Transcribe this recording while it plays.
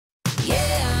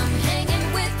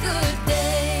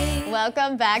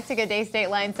Welcome back to Good Day State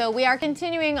Line. So we are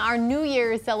continuing our New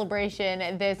Year's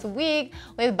celebration this week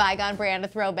with Bygone Brand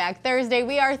Throwback Thursday.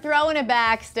 We are throwing it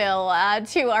back still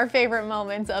to our favorite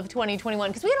moments of 2021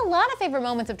 because we had a lot of favorite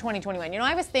moments of 2021. You know,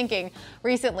 I was thinking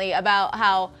recently about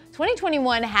how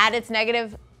 2021 had its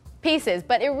negative pieces,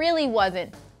 but it really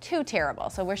wasn't too terrible.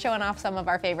 So we're showing off some of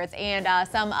our favorites and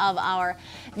some of our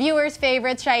viewers'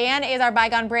 favorites. Cheyenne is our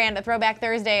Bygone Brand Throwback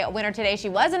Thursday winner today. She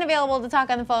wasn't available to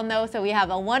talk on the phone though, so we have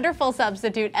a wonderful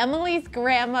substitute, Emily's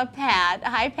grandma, Pat.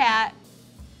 Hi, Pat.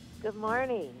 Good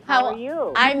morning. How are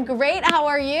you? I'm great. How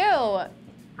are you?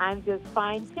 I'm just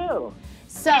fine too.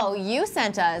 So you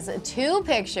sent us two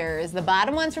pictures. The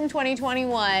bottom one's from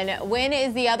 2021. When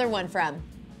is the other one from?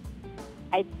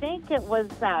 I think it was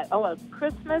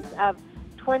Christmas of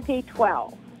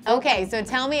 2012. Okay, so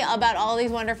tell me about all these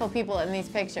wonderful people in these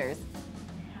pictures.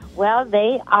 Well,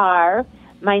 they are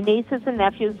my nieces and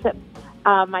nephews.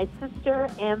 My sister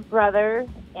and brother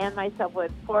and myself,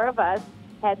 with four of us,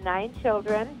 had 9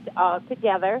 children all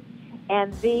together,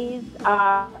 and these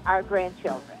are our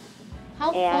grandchildren.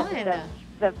 How and fun!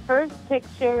 The first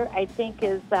picture, I think,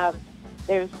 is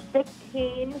there's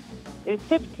 15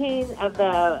 of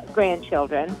the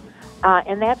grandchildren.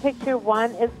 In that picture, one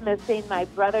is missing. My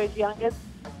brother's youngest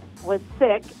was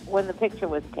sick when the picture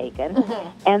was taken.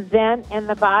 And then in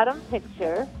the bottom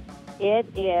picture, it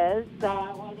is,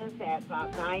 what is that,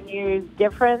 about 9 years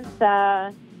difference?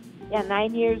 9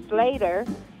 years later.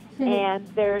 And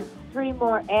there's 3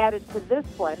 more added to this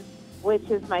one, which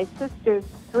is my sister's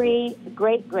 3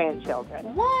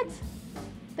 great-grandchildren. What?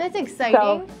 That's exciting.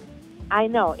 So, I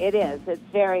know, it is. It's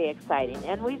very exciting.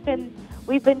 And we've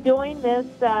been doing this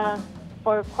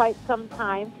for quite some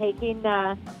time, taking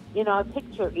a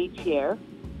picture each year.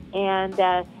 And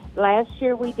last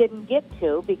year we didn't get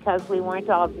to because we weren't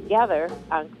all together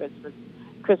on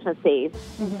Christmas Eve.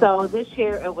 So this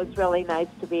year it was really nice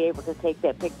to be able to take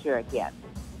that picture again.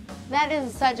 That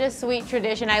is such a sweet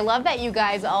tradition. I love that you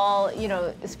guys all,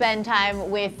 spend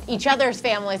time with each other's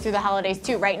families through the holidays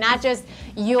too, right? Not just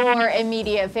your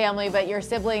immediate family, but your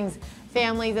siblings'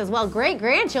 families as well. Great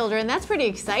grandchildren. That's pretty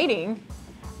exciting.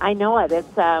 I know it. It's,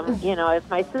 if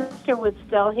my sister was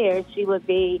still here, she would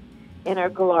be in her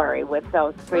glory with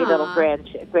those 3 little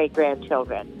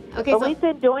great-grandchildren. Okay, but we've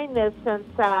been doing this since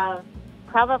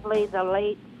probably the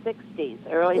late 60s,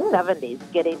 early 70s,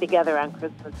 getting together on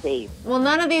Christmas Eve. Well,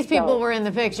 none of these people were in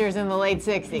the pictures in the late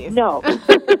 60s. No,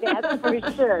 that's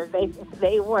for sure.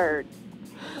 They weren't.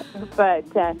 But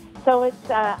so it's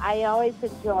I always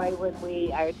enjoy when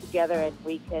we are together and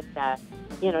we can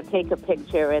take a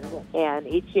picture and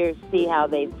each year see how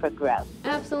they've progressed.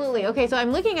 Absolutely. Okay, so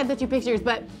I'm looking at the 2 pictures,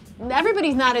 but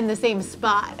everybody's not in the same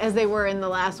spot as they were in the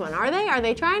last one, are they? Are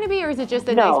they trying to be, or is it just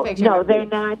a nice picture? No, they're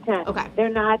not. Okay. They're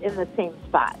not in the same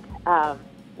spot.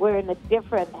 We're in a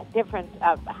different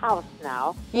house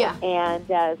now. Yeah. And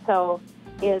so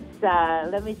it's.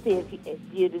 Let me see if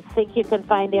you think you can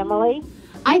find Emily.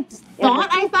 I thought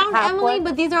I found Emily,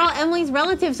 but these are all Emily's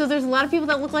relatives, so there's a lot of people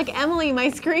that look like Emily. My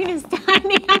screen is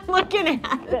tiny. I'm looking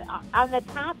at it. On the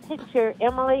top picture,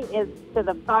 Emily is to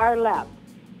the far left,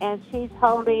 and she's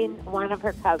holding one of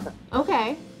her cousins.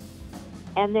 Okay.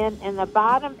 And then in the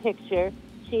bottom picture,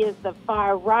 she is the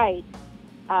far right,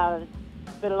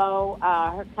 below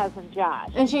her cousin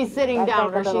Josh. And she's sitting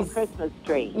down, or she's Christmas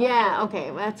tree. Yeah. Okay.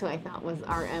 That's who I thought was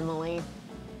our Emily.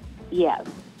 Yes.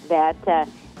 That.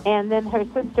 And then her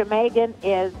sister Megan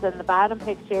is in the bottom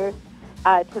picture,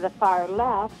 to the far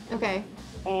left. Okay.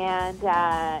 And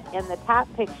in the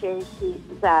top picture, she's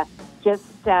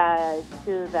just to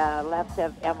the left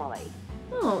of Emily.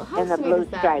 Oh, how in the sweet blue is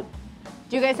that? stripes.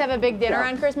 Do you guys have a big dinner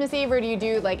on Christmas Eve, or do you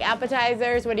do like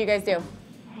appetizers? What do you guys do?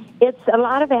 It's a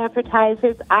lot of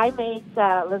appetizers. I make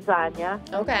lasagna.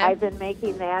 Okay. I've been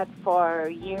making that for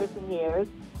years and years.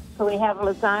 So we have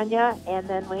lasagna, and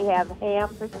then we have ham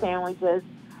for sandwiches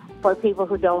for people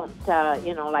who don't,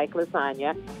 like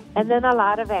lasagna. And then a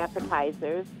lot of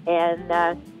appetizers and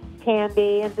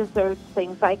candy and desserts,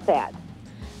 things like that.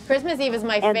 Christmas Eve is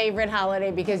my favorite holiday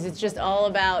because it's just all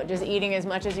about just eating as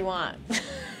much as you want.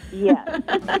 Yes.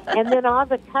 And then all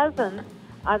the cousins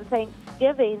on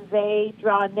Thanksgiving, they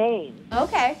draw names.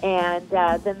 Okay. And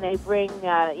then they bring,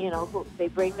 they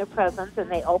bring their presents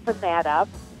and they open that up.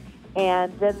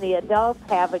 And then the adults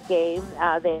have a game.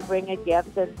 They bring a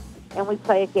gift and we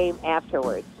play a game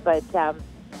afterwards. But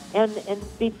and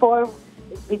before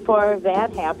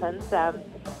that happens,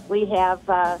 we have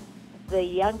the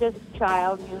youngest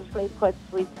child usually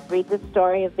we read the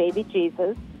story of baby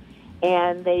Jesus,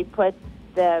 and they put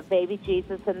the baby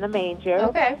Jesus in the manger.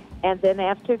 Okay. And then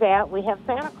after that, we have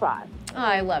Santa Claus. Oh,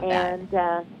 I love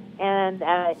that. And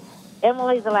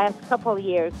Emily, the last couple of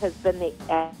years, has been the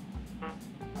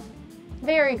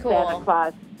Very cool. Santa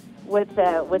Claus with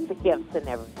the gifts and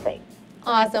everything.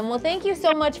 Awesome. Well, thank you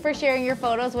so much for sharing your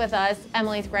photos with us,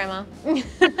 Emily's grandma.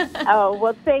 Oh,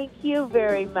 well, thank you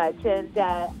very much. And,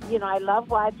 I love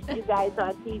watching you guys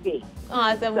on TV.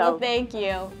 Awesome. Well, thank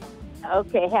you.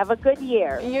 Okay, have a good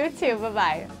year. You too.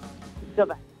 Bye-bye.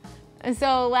 Goodbye. And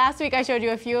so last week I showed you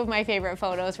a few of my favorite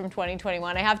photos from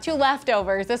 2021. I have 2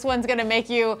 leftovers. This one's gonna make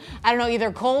you, I don't know,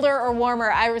 either colder or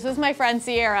warmer. This is my friend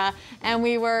Sierra, and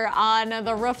we were on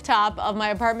the rooftop of my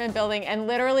apartment building, and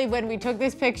literally when we took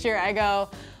this picture, I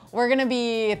go, we're gonna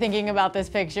be thinking about this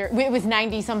picture. It was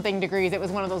 90-something degrees. It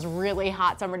was one of those really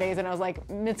hot summer days, and I was like,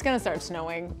 it's gonna start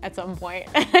snowing at some point.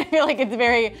 I feel like it's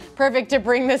very perfect to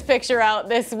bring this picture out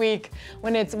this week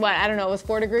when it's, what, I don't know, it was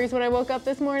 4 degrees when I woke up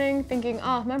this morning, thinking,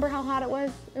 oh, remember how hot it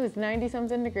was? It was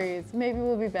 90-something degrees. Maybe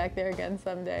we'll be back there again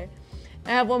someday. I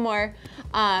have one more.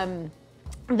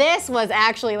 This was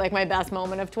actually like my best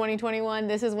moment of 2021.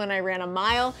 This is when I ran a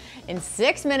mile in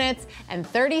 6 minutes and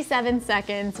 37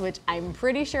 seconds, which I'm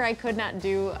pretty sure I could not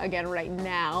do again right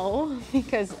now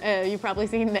because you've probably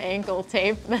seen the ankle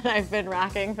tape that I've been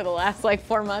rocking for the last like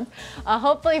 4 months.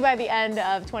 Hopefully by the end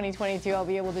of 2022, I'll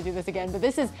be able to do this again. But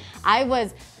I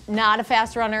was not a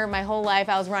fast runner my whole life.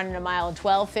 I was running a mile in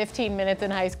 12, 15 minutes in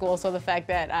high school. So the fact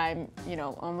that I'm,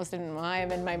 I'm in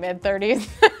my mid-30s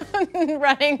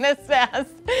running this fast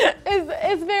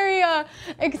is very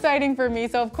exciting for me.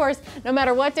 So of course, no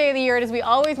matter what day of the year it is, we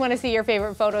always want to see your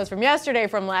favorite photos from yesterday,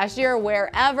 from last year,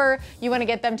 wherever you want to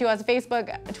get them to us,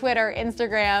 Facebook, Twitter,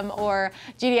 Instagram, or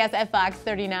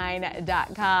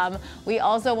gds@fox39.com. We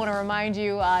also want to remind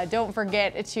you, don't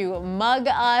forget to mug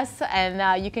us,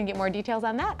 and you can get more details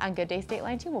on that on Good Day State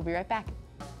Line 2. We'll be right back.